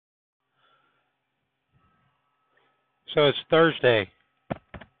So it's Thursday.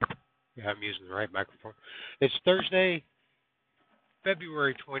 Yeah, I'm using the right microphone. It's Thursday,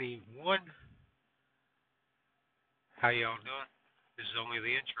 February 21. How y'all doing? This is only the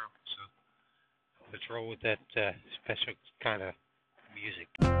intro, so let's roll with that special kind of music.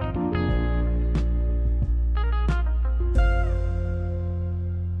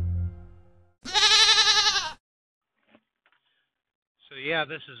 So yeah,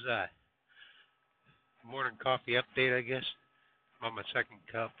 this is a morning coffee update, I guess. I'm on my second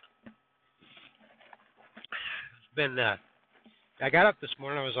cup. It's been, I got up this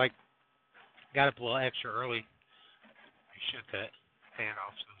morning, I was like, got up a little extra early. I shut that fan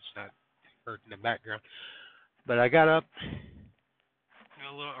off so it's not hurting the background. But I got up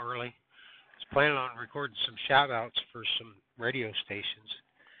a little early. I was planning on recording some shout outs for some radio stations.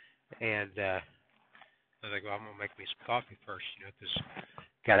 And I was like, well, I'm going to make me some coffee first, because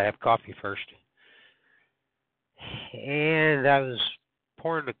got to have coffee first. And I was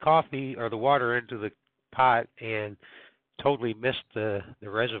pouring the coffee or the water into the pot and totally missed the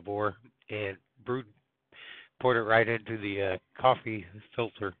reservoir and poured it right into the coffee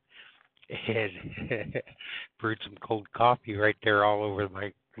filter and brewed some cold coffee right there all over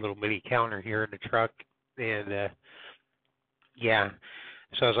my little mini counter here in the truck. And yeah,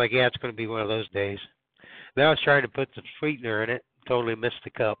 so I was like, yeah, it's going to be one of those days. Then I was trying to put some sweetener in it, totally missed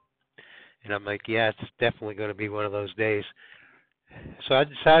the cup. And I'm like, yeah, it's definitely going to be one of those days. So I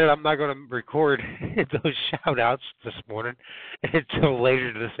decided I'm not going to record those shout-outs this morning until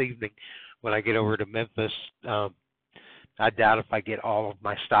later this evening when I get over to Memphis. I doubt if I get all of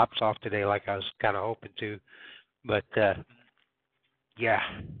my stops off today like I was kind of hoping to. But, yeah,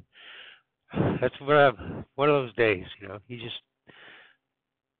 that's one of those days, You just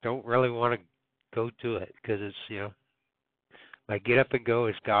don't really want to go to it because it's, like get up and go,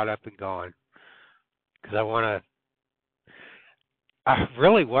 it's got up and gone. Because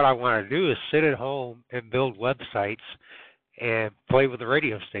really what I want to do is sit at home and build websites and play with the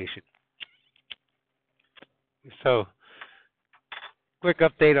radio station. So, quick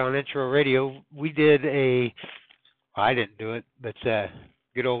update on Intro Radio. We did I didn't do it, but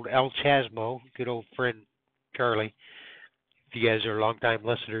good old El Chasmo, good old friend Charlie. If you guys are longtime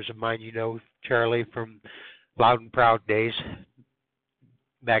listeners of mine, you know Charlie from Loud and Proud days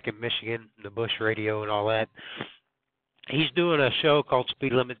back in Michigan, the Bush Radio and all that. He's doing a show called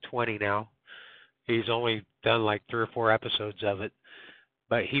Speed Limit 20 now. He's only done like 3 or 4 episodes of it.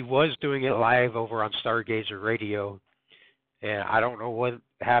 But he was doing it live over on Stargazer Radio. And I don't know what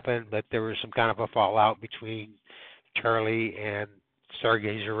happened, but there was some kind of a fallout between Charlie and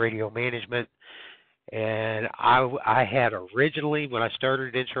Stargazer Radio management. And I had originally, when I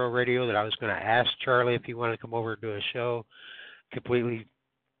started Intro Radio, that I was going to ask Charlie if he wanted to come over and do a show completely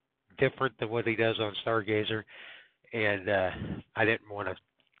different than what he does on Stargazer. And I didn't want to,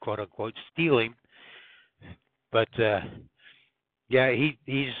 quote-unquote, steal him. But, yeah,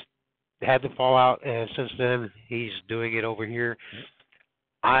 he's had the fallout, and since then he's doing it over here.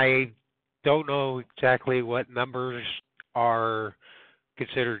 I don't know exactly what numbers are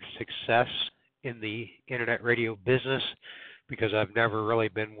considered success in the internet radio business because I've never really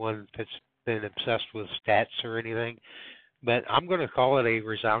been one that's been obsessed with stats or anything. But I'm going to call it a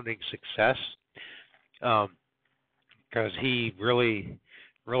resounding success because he really,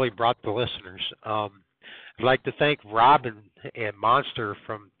 really brought the listeners. I'd like to thank Robin and Monster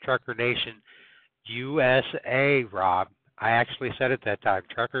from Trucker Nation USA, Rob. I actually said it that time,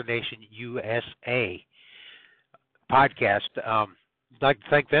 Trucker Nation USA podcast. I'd like to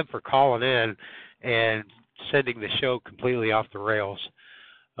thank them for calling in and sending the show completely off the rails.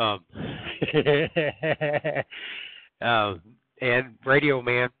 And Radio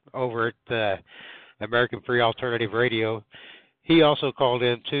Man over at American Free Alternative Radio, he also called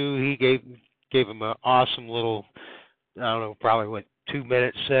in too. He gave him an awesome little, I don't know, probably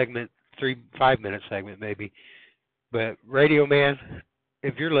 2-minute segment, 5-minute segment maybe. But Radio Man,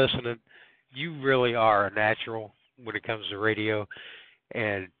 if you're listening, you really are a natural when it comes to radio,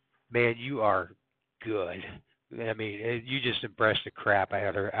 and man, you are good. I mean, you just impressed the crap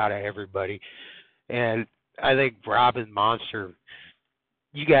out of everybody, and I think Rob and Monster,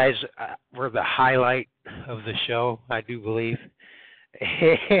 you guys were the highlight of the show, I do believe.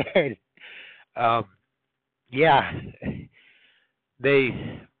 And yeah,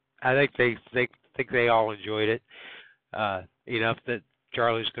 I think they all enjoyed it enough that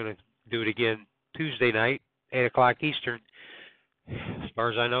Charlie's going to do it again Tuesday night, 8 o'clock Eastern. As far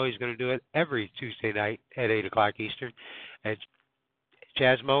as I know, he's going to do it every Tuesday night at 8 o'clock Eastern. And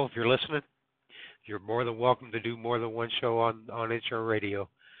Chasmo, if you're listening, you're more than welcome to do more than one show on Intro Radio.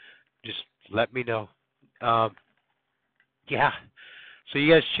 Just let me know. Yeah. So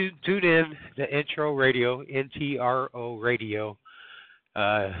you guys tune in to Intro Radio, NTRO Radio.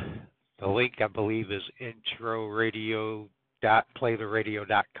 The link, I believe, is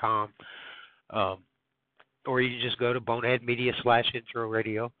introradio.playtheradio.com. Or you can just go to Bonehead Media /Intro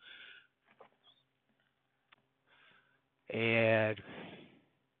Radio. And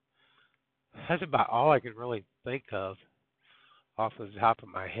that's about all I can really think of off the top of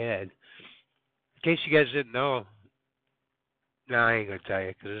my head. In case you guys didn't know, no, I ain't going to tell you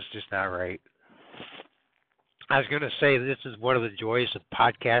because it's just not right. I was going to say this is one of the joys of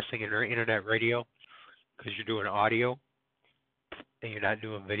podcasting and internet radio because you're doing audio and you're not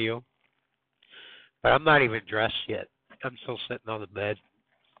doing video. But I'm not even dressed yet. I'm still sitting on the bed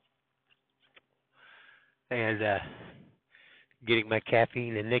and getting my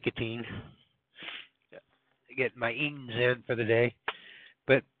caffeine and nicotine, getting my eatings in for the day.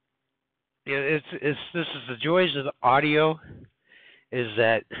 But you know, this is the joys of the audio is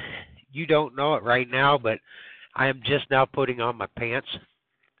that you don't know it right now, but I am just now putting on my pants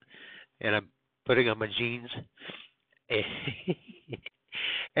and I'm putting on my jeans.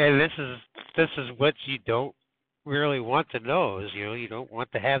 And this is what you don't really want to know is, you know, you don't want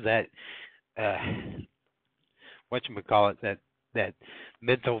to have that that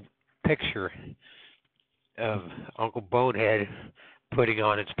mental picture of Uncle Bonehead putting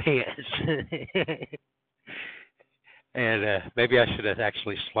on his pants. And maybe I should have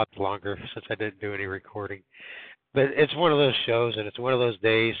actually slept longer since I didn't do any recording. But it's one of those shows and it's one of those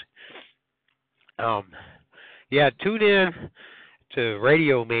days. Yeah, tune in to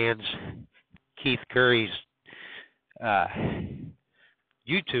Radio Man's Keith Curry's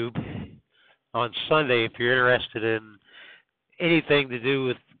YouTube on Sunday if you're interested in anything to do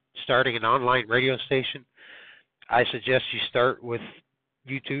with starting an online radio station. I suggest you start with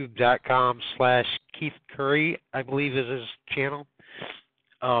youtube.com/Keith Curry, I believe is his channel.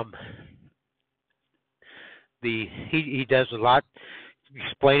 He does a lot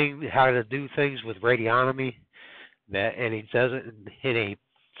explaining how to do things with radionomy, and he does it in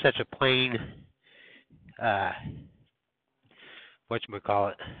such a plain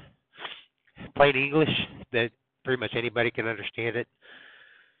plain English that pretty much anybody can understand it.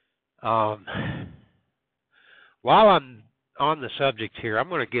 While I'm on the subject here, I'm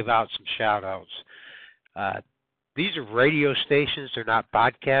going to give out some shout-outs. These are radio stations. They're not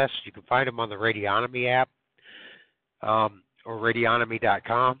podcasts. You can find them on the Radionomy app or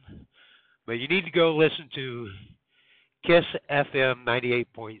radionomy.com. But you need to go listen to KISS FM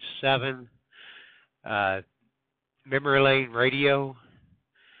 98.7, Memory Lane Radio,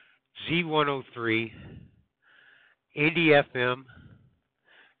 Z103,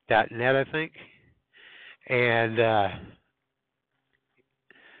 IndieFM.net, I think, and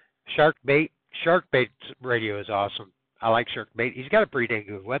Sharkbait Radio is awesome. I like Sharkbait. He's got a pretty dang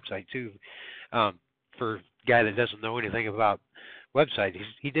good website too. For a guy that doesn't know anything about websites,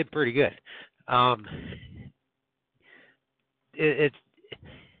 he did pretty good.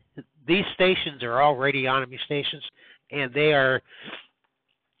 These stations are all radionomy stations, and they are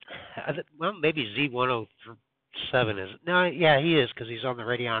maybe Z107 is. No, yeah, he is because he's on the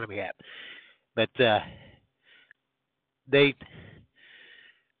Radionomy app. But Indie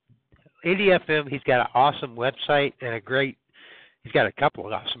FM, he's got an awesome website and he's got a couple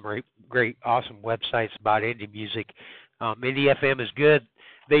of awesome websites about indie music. Indie FM is good.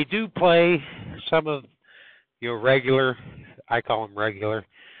 They do play some of regular, I call them regular,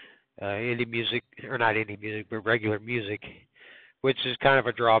 indie music, or not indie music, but regular music, which is kind of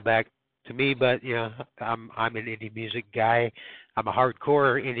a drawback to me. But I'm an indie music guy. I'm a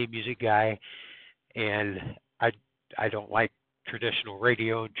hardcore indie music guy, and I don't like traditional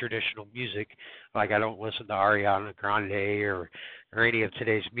radio and traditional music. Like I don't listen to Ariana Grande or any of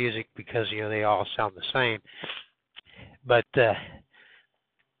today's music because they all sound the same. But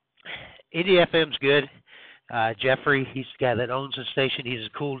Indie FM's good. Jeffrey, he's the guy that owns the station. He's a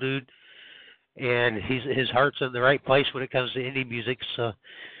cool dude, and his heart's in the right place when it comes to indie music. So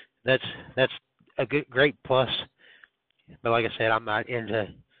that's a great plus. But like I said, I'm not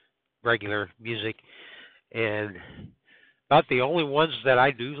into regular music, and about the only ones that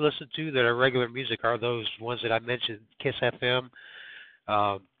I do listen to that are regular music are those ones that I mentioned: KISS FM,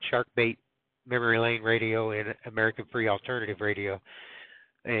 Sharkbait, Memory Lane Radio, and American Free Alternative Radio.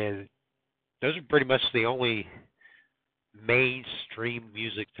 And those are pretty much the only mainstream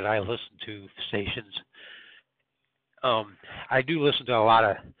music that I listen to stations. I do listen to a lot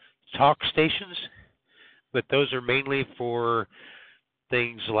of talk stations, but those are mainly for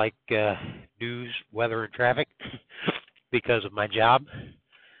things like news, weather, and traffic because of my job.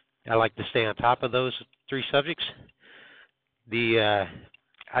 I like to stay on top of those three subjects.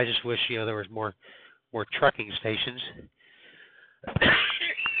 I just wish there was more trucking stations.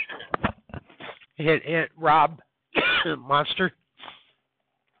 hit Rob Monster.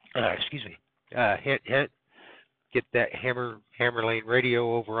 Excuse me. Hit get that Hammerlane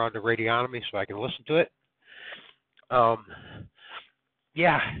radio over onto Radionomy so I can listen to it.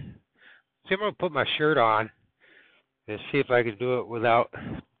 Yeah. See, I'm gonna put my shirt on and see if I can do it without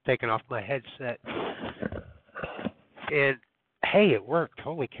taking off my headset. And hey, it worked!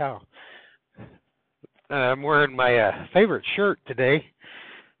 Holy cow! I'm wearing my favorite shirt today.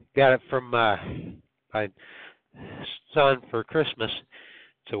 Got it from my son for Christmas.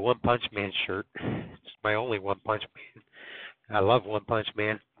 It's a One Punch Man shirt. It's my only One Punch Man. I love One Punch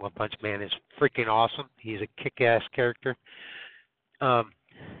Man. One Punch Man is freaking awesome. He's a kick-ass character. If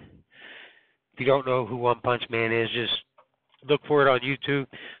you don't know who One Punch Man is, just look for it on YouTube.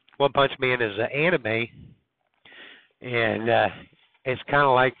 One Punch Man is an anime, and it's kind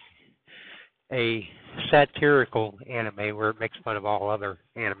of like a satirical anime where it makes fun of all other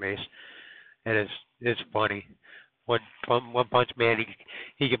animes, and it's funny. One Punch Man,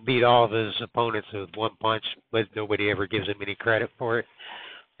 he can beat all of his opponents with one punch, but nobody ever gives him any credit for it,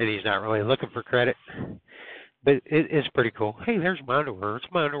 and he's not really looking for credit. But it's pretty cool. Hey, there's my underwear. What's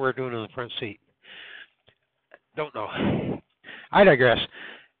my underwear doing in the front seat? Don't know. I digress.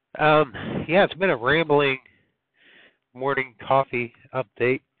 Yeah, it's been a rambling morning coffee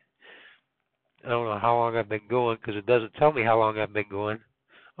update. I don't know how long I've been going because it doesn't tell me how long I've been going.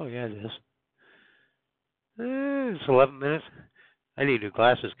 Oh, yeah, it is. It's 11 minutes. I need new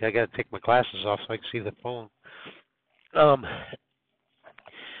glasses. I got to take my glasses off so I can see the phone.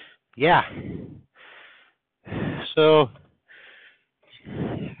 Yeah. So,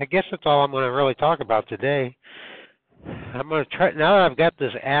 I guess that's all I'm going to really talk about today. I'm going to try, now that I've got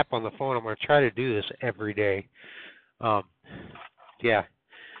this app on the phone, I'm going to try to do this every day. Yeah.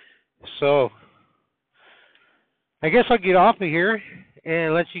 So, I guess I'll get off of here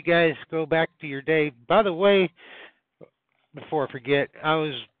and let you guys go back to your day. By the way, before I forget, I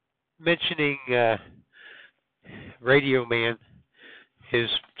was mentioning Radio Man, his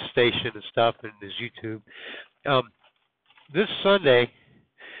station and stuff, and his YouTube. This Sunday,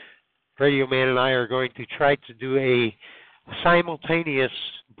 Radio Man and I are going to try to do a simultaneous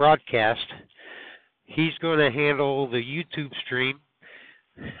broadcast. He's going to handle the YouTube stream,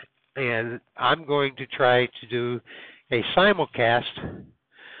 and I'm going to try to do a simulcast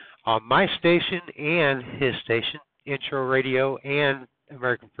on my station and his station, Intro Radio and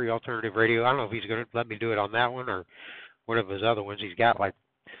American Free Alternative Radio. I don't know if he's going to let me do it on that one or one of his other ones. He's got like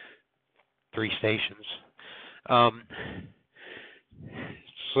 3 stations.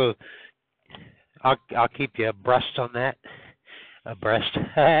 So I'll keep you abreast on that. Abreast.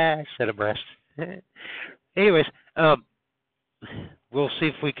 I said abreast. Anyways, we'll see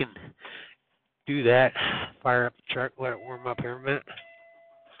if we can do that. Fire up the truck, let it warm up here a minute.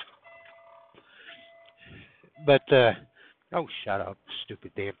 But, oh, shut up,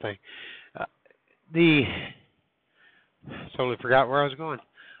 stupid damn thing. Totally forgot where I was going.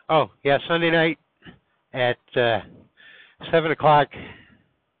 Oh, yeah, Sunday night at 7 o'clock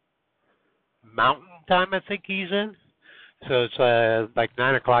Mountain Time, I think he's in. So it's like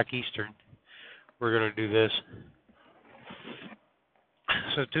 9 o'clock Eastern. We're going to do this.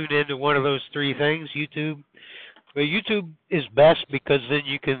 So tune in to one of those 3 things, YouTube. But YouTube is best because then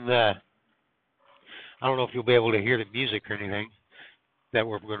you can, I don't know if you'll be able to hear the music or anything that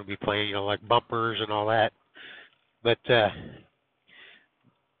we're going to be playing, like bumpers and all that. But if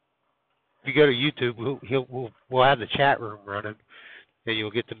you go to YouTube, we'll have the chat room running, and you'll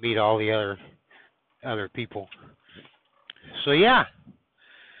get to meet all the other people. So yeah,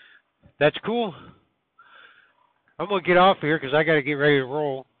 that's cool. I'm gonna get off here because I got to get ready to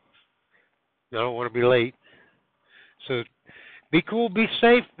roll. I don't want to be late. So be cool, be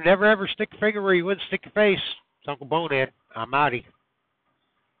safe, never ever stick a finger where you wouldn't stick your face. It's Uncle Bonehead. I'm outie.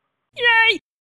 Yay!